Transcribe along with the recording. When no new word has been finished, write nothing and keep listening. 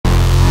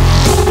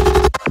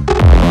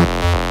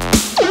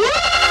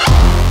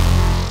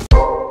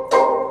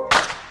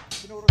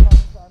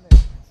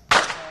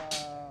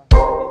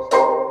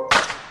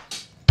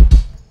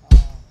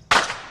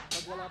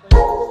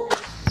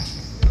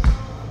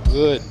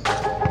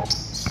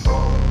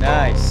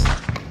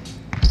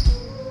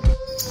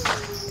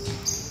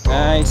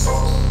Nice.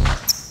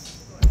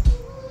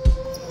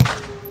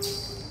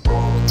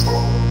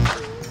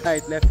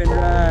 Right, left and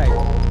right.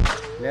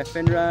 Left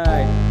and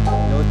right.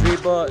 No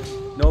dribble.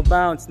 No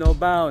bounce. No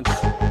bounce.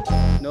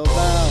 No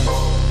bounce.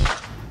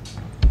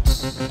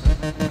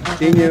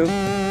 Continue.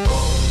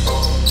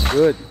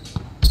 Good.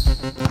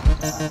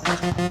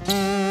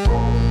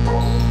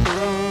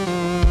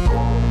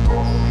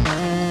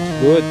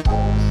 Good.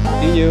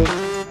 Continue.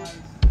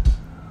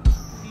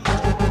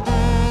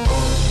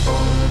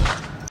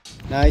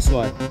 Nice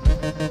one.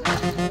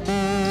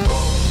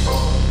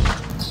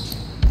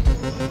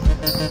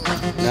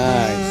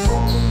 Nice.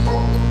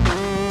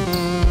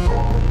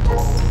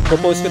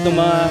 Propose ko itong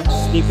mga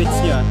snippets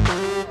niya.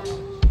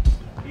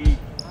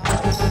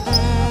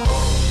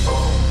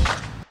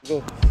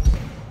 Go.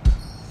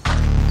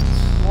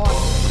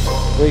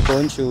 Go,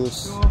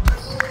 conscious.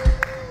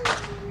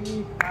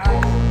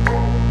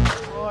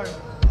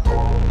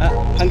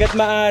 Hanggat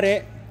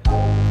maaari,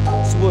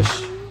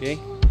 swoosh. Okay?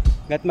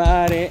 Hanggat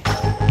maaari,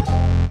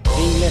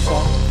 English,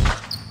 oh.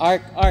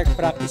 Arc, arc.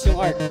 Practice yung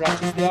arc.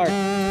 Practice the arc.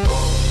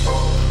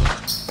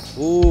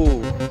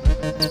 Ooh.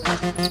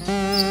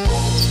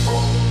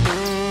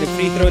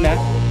 Nag-free throw na.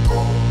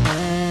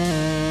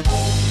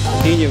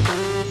 Continue.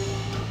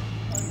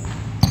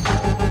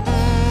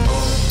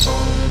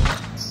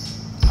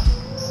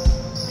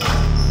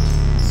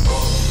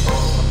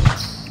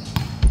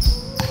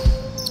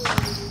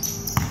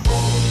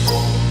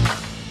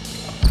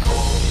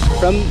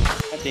 From,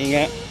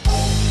 nga.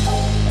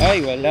 Ay,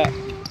 wala.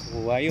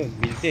 Kuha yun.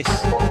 Biltis.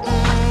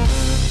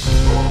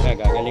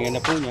 Gagalingan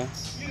na po niya.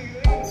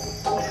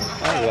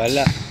 Ay,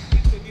 wala.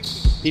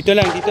 Dito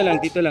lang, dito lang,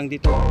 dito lang,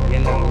 dito.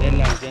 Yan lang, yan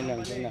lang, yan lang,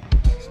 yan lang.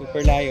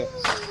 Super layo.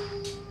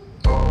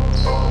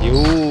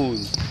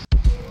 Yun.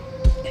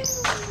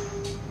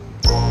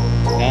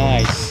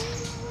 Nice.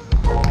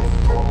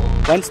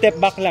 One step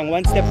back lang,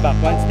 one step back,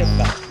 one step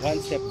back, one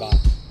step back,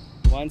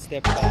 one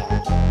step back.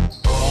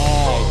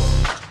 Nice.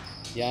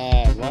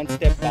 Yan, one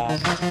step back,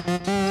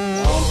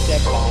 one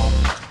step back.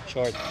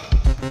 Short.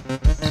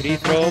 Free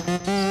throw.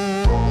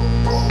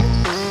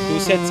 2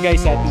 sets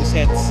guys, 2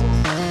 sets.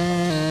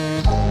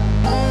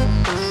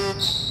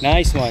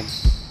 Nice one.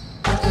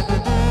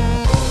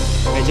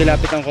 Medyo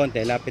lapit ng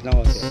konti, lapit ng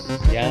konti.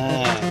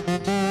 Yan.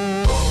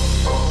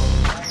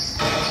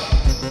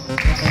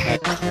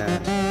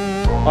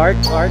 Arc,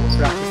 arc,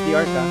 practice the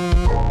arc, ha.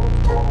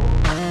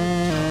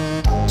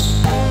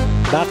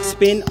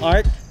 Backspin,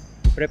 arc,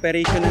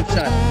 preparation ng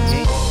shot.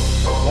 Okay?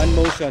 One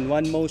motion,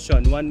 one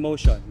motion, one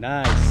motion.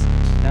 Nice,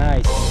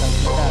 nice.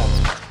 Kitang-kita.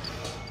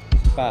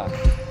 Pa.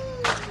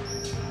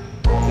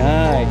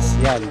 Nice.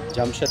 Yan,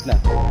 jump shot na.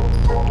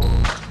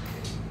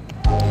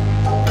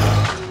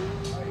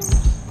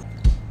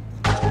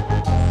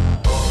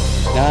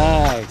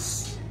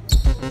 Nice.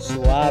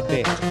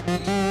 Suave.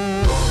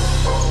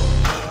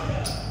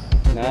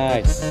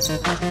 Nice.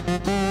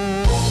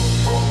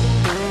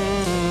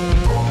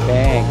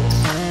 Bang.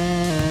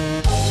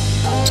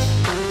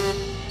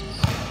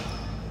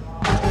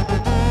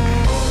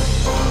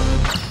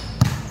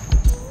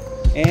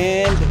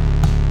 And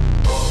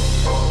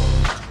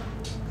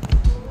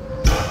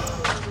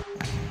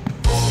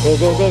go,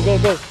 go, go, go,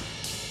 go.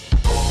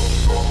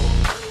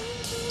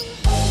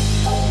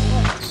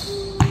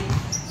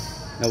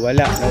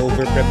 Nawala,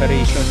 na-over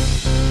preparation.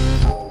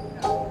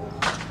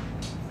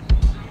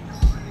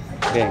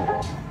 Bang.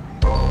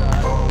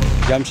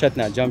 Jump shot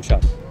na, jump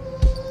shot.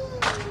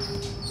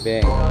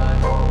 Bang.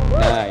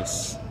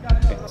 Nice.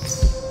 Okay.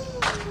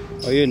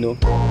 O yun, no.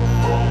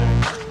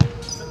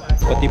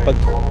 Pati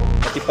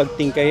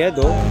pagtingkayad,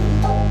 oh.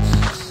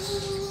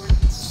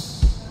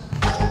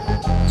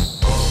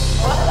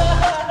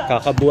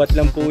 Kakabuhat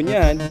lang po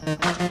niyan.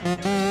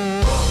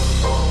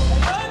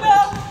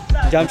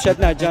 Jump shot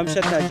na, jump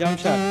shot na, jump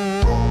shot.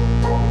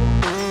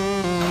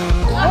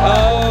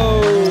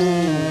 Oh!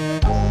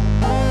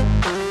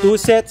 2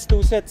 sets,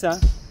 ha.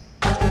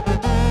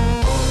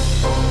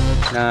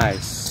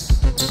 Nice.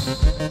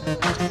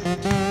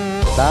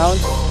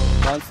 Bounce,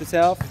 bounce to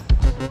self.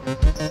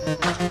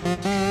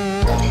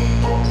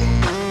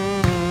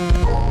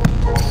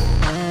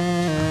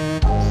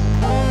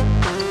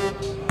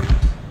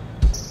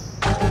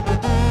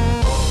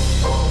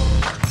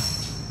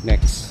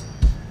 Next.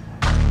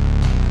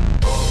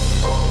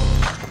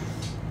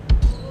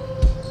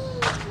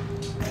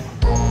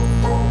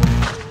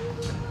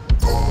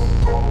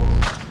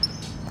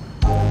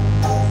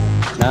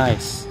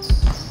 Nice.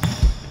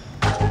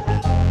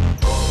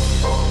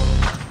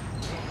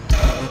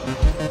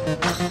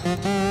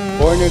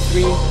 Corner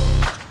 3.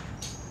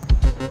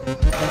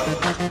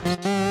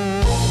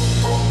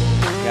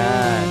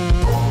 Yan.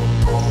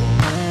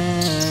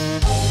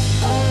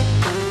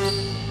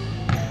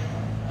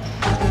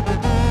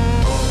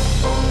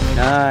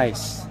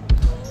 Nice.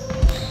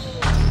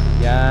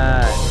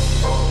 Yan.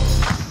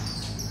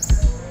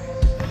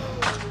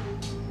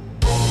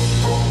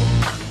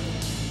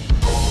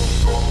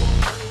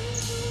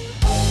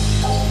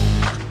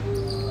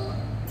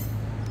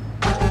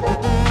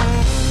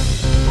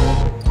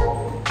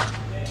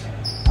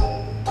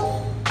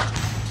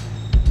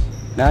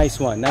 Nice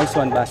one,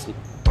 Basi.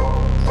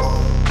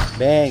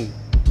 Bang.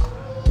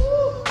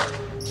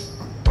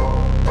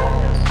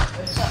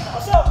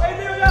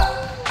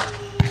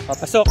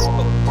 Papasok.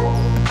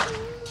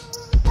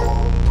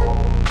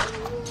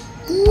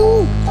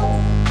 Woo.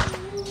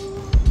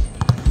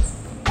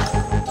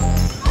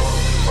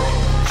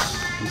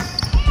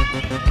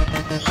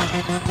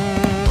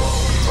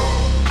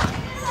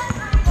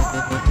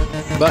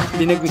 Ba,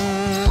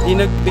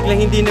 biglang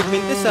hindi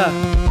nagmintis ah.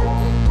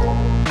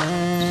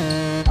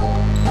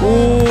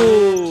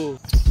 Ooh.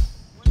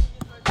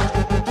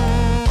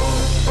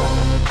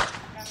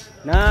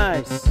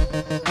 Nice.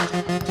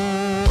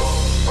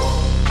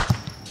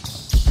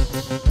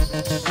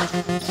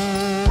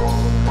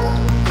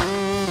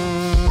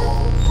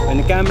 When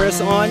the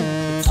camera's on,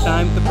 it's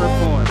time to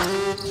perform.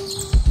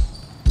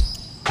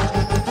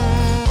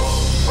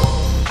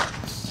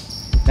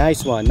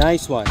 Nice one,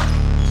 nice one.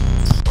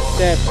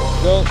 Step,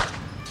 go.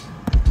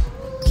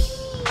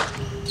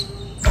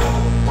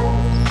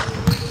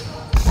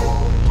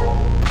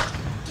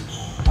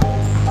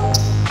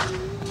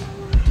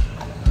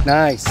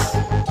 Nice.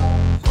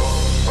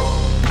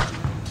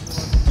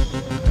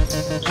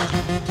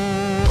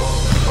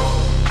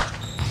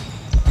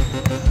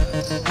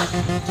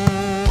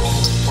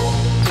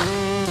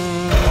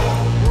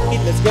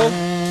 Let's go.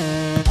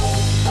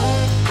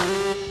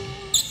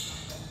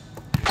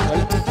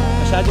 Well,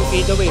 masyadong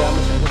fade away ha.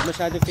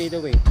 Masyadong fade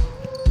away.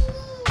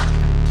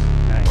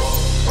 Nice.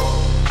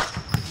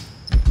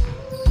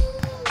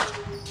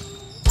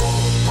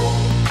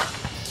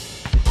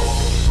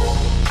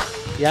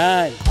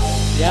 Yan.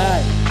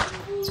 Yan.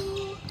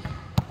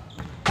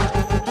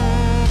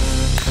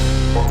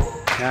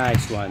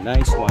 Nice one.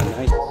 Nice one.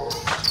 Nice.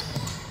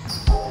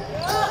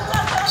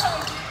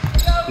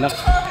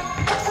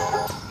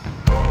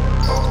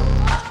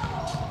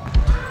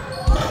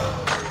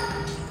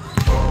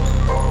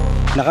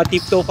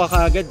 Naka-tiptoe ka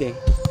kaagad eh.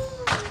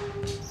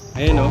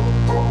 Ayun oh.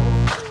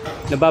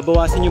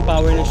 Nababawasan yung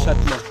power ng shot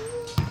mo.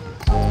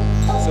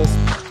 So,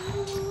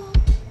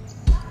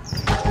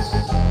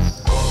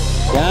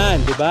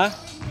 yan, di ba?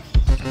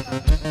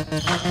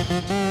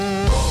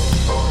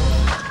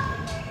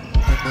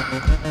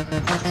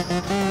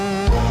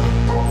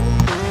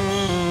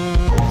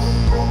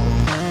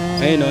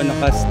 Ayun oh,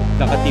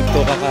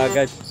 naka-tiptoe ka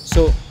kaagad.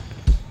 So,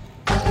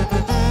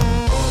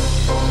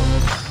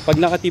 pag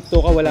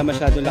naka-tiptoe ka, wala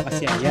masyadong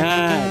lakas yan.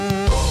 Yan.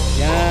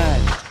 Yan.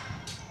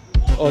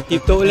 O,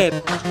 tiptoe ulit.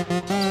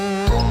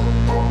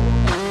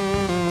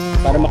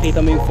 Para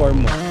makita mo yung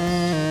form mo.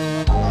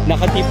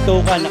 Naka-tiptoe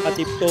ka,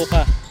 naka-tiptoe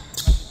ka.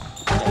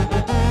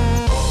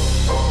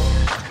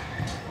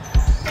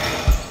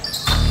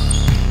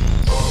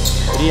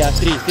 Yan.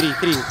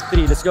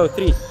 3. Let's go,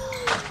 3.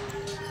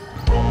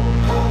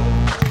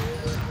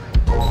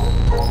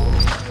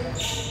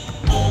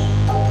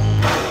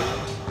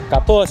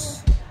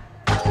 Kapos.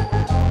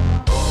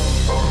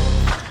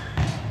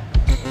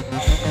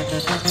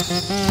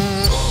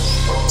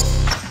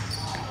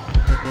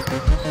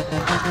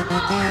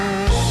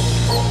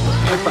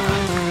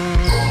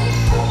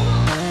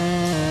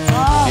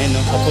 Ayan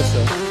no, tapos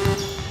oh.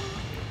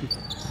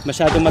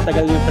 Masyadong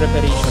matagal yung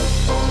preparation.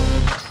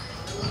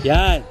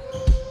 Yan.